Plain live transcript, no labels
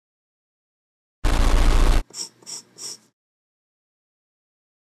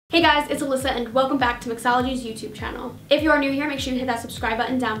Hey guys, it's Alyssa and welcome back to Mixology's YouTube channel. If you are new here, make sure you hit that subscribe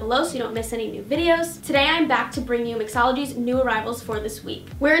button down below so you don't miss any new videos. Today I'm back to bring you Mixology's new arrivals for this week.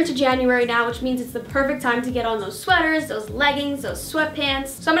 We're into January now, which means it's the perfect time to get on those sweaters, those leggings, those sweatpants.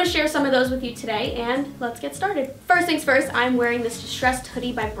 So I'm going to share some of those with you today and let's get started. First things first, I'm wearing this distressed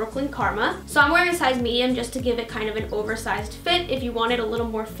hoodie by Brooklyn Karma. So I'm wearing a size medium just to give it kind of an oversized fit. If you wanted a little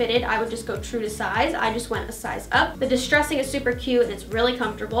more fitted, I would just go true to size. I just went a size up. The distressing is super cute and it's really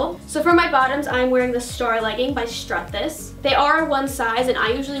comfortable. So for my bottoms, I'm wearing the Star legging by Strut This. They are one size and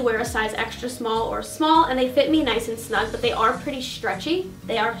I usually wear a size extra small or small and they fit me nice and snug, but they are pretty stretchy.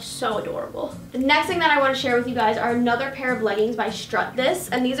 They are so adorable. The next thing that I want to share with you guys are another pair of leggings by Strut This,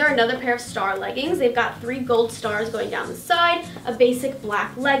 and these are another pair of Star leggings. They've got 3 gold stars going down the side, a basic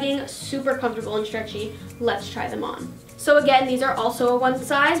black legging, super comfortable and stretchy. Let's try them on. So again, these are also a one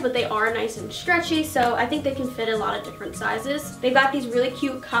size, but they are nice and stretchy, so I think they can fit a lot of different sizes. They've got these really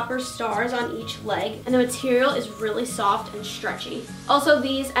cute copper stars on each leg, and the material is really soft and stretchy. Also,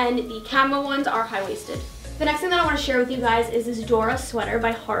 these and the camo ones are high-waisted. The next thing that I want to share with you guys is this Dora sweater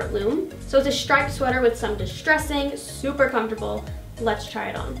by Heartloom. So it's a striped sweater with some distressing, super comfortable. Let's try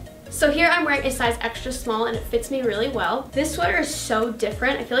it on. So here I'm wearing a size extra small and it fits me really well. This sweater is so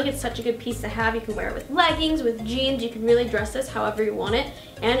different. I feel like it's such a good piece to have. You can wear it with leggings, with jeans. You can really dress this however you want it,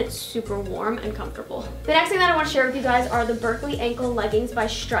 and it's super warm and comfortable. The next thing that I want to share with you guys are the Berkeley ankle leggings by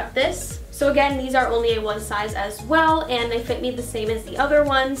Strut This. So again, these are only a one size as well, and they fit me the same as the other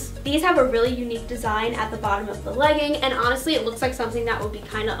ones. These have a really unique design at the bottom of the legging, and honestly, it looks like something that would be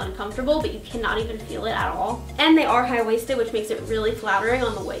kind of uncomfortable, but you cannot even feel it at all. And they are high-waisted, which makes it really flattering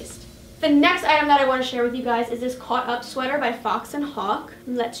on the waist. The next item that I want to share with you guys is this Caught Up sweater by Fox and Hawk.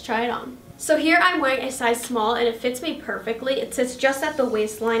 Let's try it on. So here I'm wearing a size small and it fits me perfectly. It sits just at the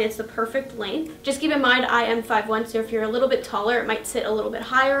waistline. It's the perfect length. Just keep in mind I am 5'1", so if you're a little bit taller, it might sit a little bit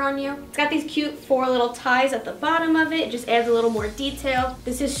higher on you. It's got these cute 4 little ties at the bottom of it. It just adds a little more detail.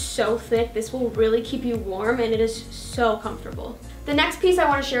 This is so thick. This will really keep you warm and it is so comfortable. The next piece I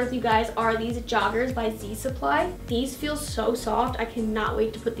want to share with you guys are these joggers by Z Supply. These feel so soft. I cannot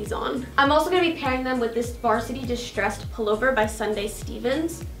wait to put these on. I'm also going to be pairing them with this varsity distressed pullover by Sunday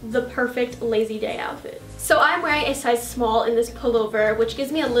Stevens. The perfect lazy day outfit. So I'm wearing a size small in this pullover, which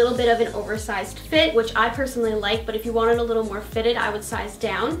gives me a little bit of an oversized fit, which I personally like, but if you wanted a little more fitted, I would size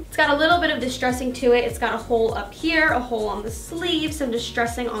down. It's got a little bit of distressing to it. It's got a hole up here, a hole on the sleeve, some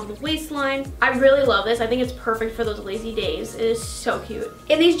distressing on the waistline. I really love this. I think it's perfect for those lazy days. It is so cute.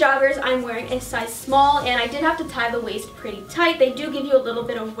 In these joggers, I'm wearing a size small, and I did have to tie the waist pretty tight. They do give you a little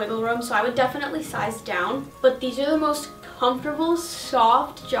bit of wiggle room, so I would definitely size down, but these are the most comfortable,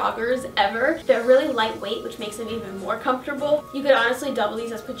 soft joggers ever. They're really lightweight, which makes them even more comfortable. You could honestly double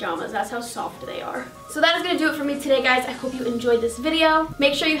these as pajamas. That's how soft they are. So that is going to do it for me today, guys. I hope you enjoyed this video.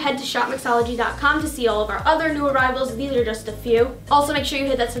 Make sure you head to shopmixology.com to see all of our other new arrivals. These are just a few. Also, make sure you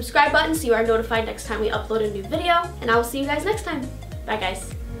hit that subscribe button so you are notified next time we upload a new video, and I will see you guys next time. Bye,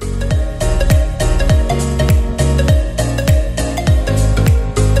 guys.